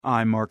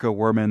I'm Marco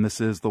Werman.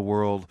 This is The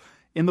World.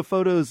 In the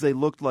photos, they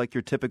looked like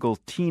your typical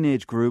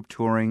teenage group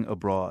touring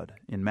abroad,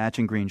 in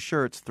matching green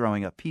shirts,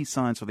 throwing up peace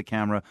signs for the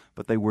camera,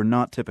 but they were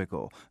not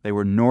typical. They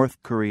were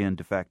North Korean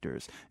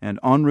defectors. And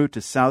en route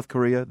to South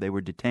Korea, they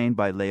were detained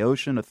by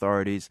Laotian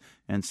authorities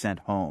and sent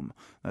home.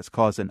 That's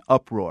caused an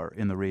uproar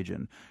in the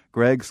region.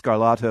 Greg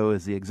Scarlato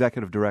is the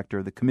executive director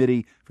of the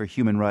Committee for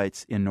Human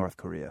Rights in North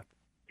Korea.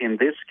 In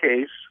this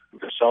case,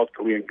 the South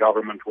Korean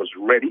government was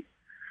ready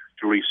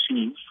to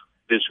receive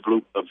this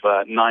group of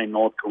 9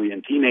 North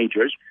Korean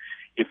teenagers.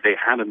 If they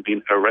hadn't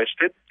been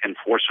arrested and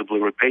forcibly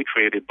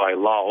repatriated by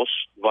Laos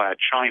via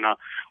China,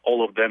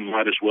 all of them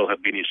might as well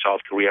have been in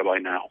South Korea by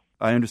now.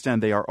 I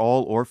understand they are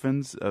all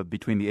orphans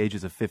between the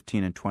ages of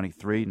 15 and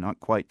 23, not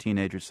quite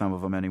teenagers, some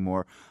of them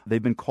anymore.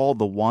 They've been called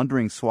the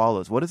Wandering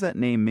Swallows. What does that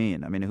name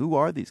mean? I mean, who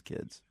are these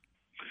kids?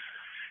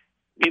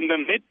 In the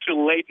mid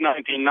to late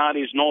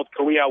 1990s, North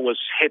Korea was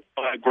hit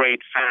by a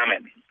great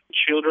famine.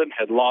 Children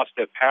had lost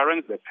their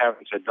parents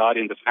had died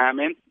in the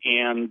famine,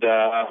 and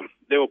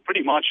they were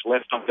pretty much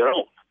left on their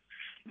own.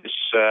 This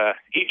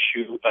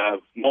issue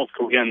of North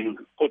Korean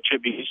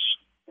Ochebis,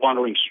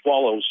 wandering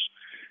swallows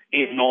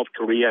in North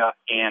Korea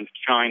and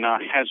China,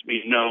 has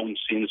been known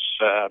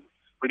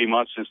pretty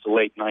much since the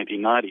late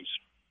 1990s.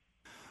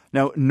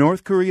 Now,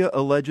 North Korea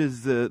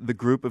alleges the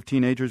group of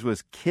teenagers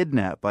was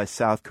kidnapped by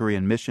South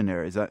Korean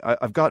missionaries.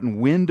 I've gotten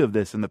wind of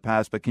this in the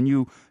past, but can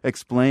you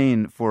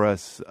explain for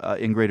us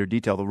in greater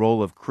detail the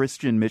role of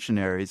Christian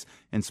missionaries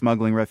in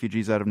smuggling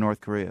refugees out of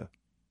North Korea?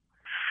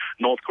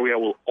 North Korea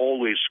will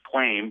always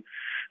claim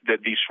that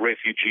these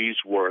refugees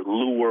were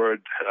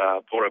lured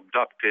or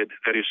abducted.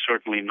 That is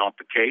certainly not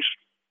the case.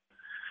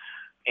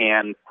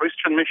 And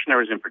Christian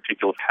missionaries in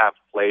particular have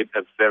played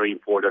a very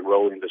important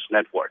role in this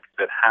network,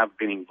 that have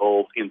been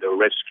involved in the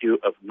rescue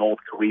of North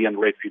Korean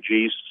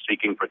refugees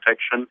seeking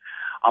protection.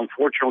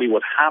 Unfortunately,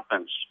 what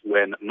happens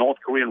when North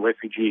Korean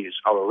refugees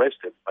are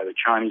arrested by the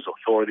Chinese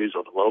authorities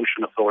or the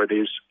Laotian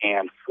authorities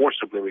and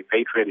forcibly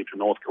repatriated to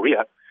North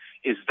Korea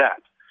is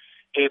that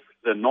if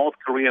the North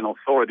Korean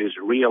authorities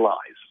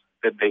realize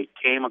that they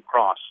came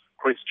across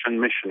Christian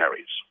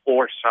missionaries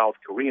or South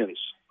Koreans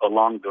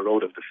along the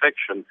road of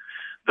defection,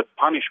 the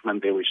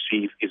punishment they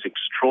receive is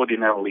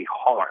extraordinarily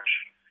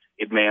harsh.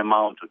 It may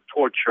amount to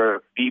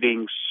torture,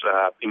 beatings,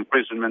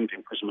 imprisonment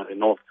in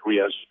North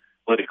Korea's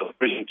political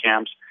prison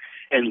camps.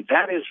 And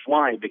that is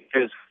why,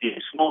 because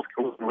these North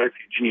Korean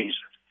refugees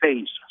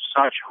face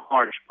such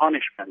harsh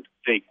punishment,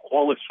 they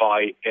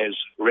qualify as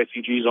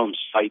refugees on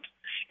site,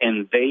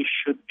 and they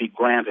should be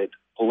granted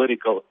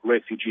political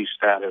refugee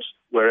status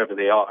wherever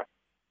they are.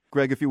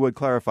 Greg, if you would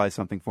clarify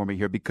something for me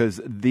here,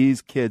 because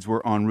these kids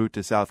were en route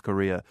to South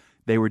Korea.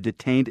 They were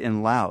detained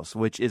in Laos,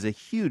 which is a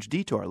huge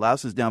detour.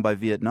 Laos is down by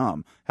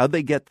Vietnam. How'd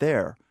they get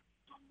there?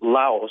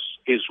 Laos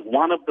is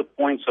one of the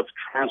points of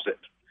transit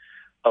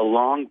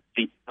along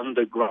the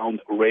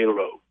Underground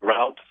Railroad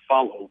route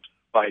followed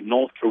by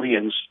North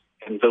Koreans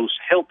and those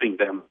helping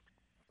them.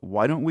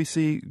 Why don't we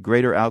see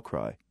greater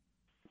outcry?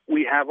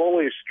 We have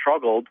always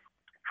struggled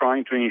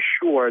trying to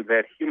ensure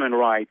that human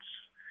rights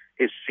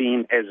is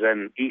seen as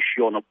an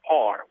issue on a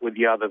par with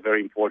the other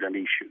very important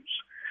issues.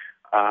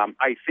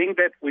 I think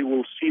that we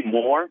will see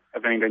more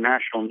of an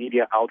international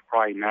media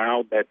outcry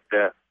now that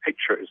the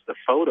pictures, the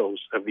photos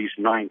of these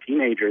 9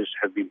 teenagers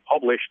have been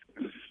published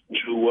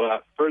to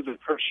further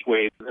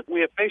persuade that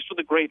we are faced with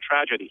a great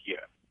tragedy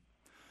here.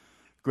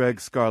 Greg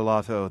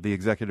Scarlato, the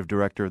executive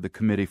director of the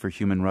Committee for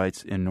Human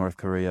Rights in North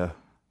Korea.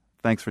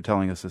 Thanks for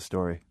telling us this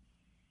story.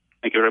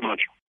 Thank you very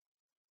much.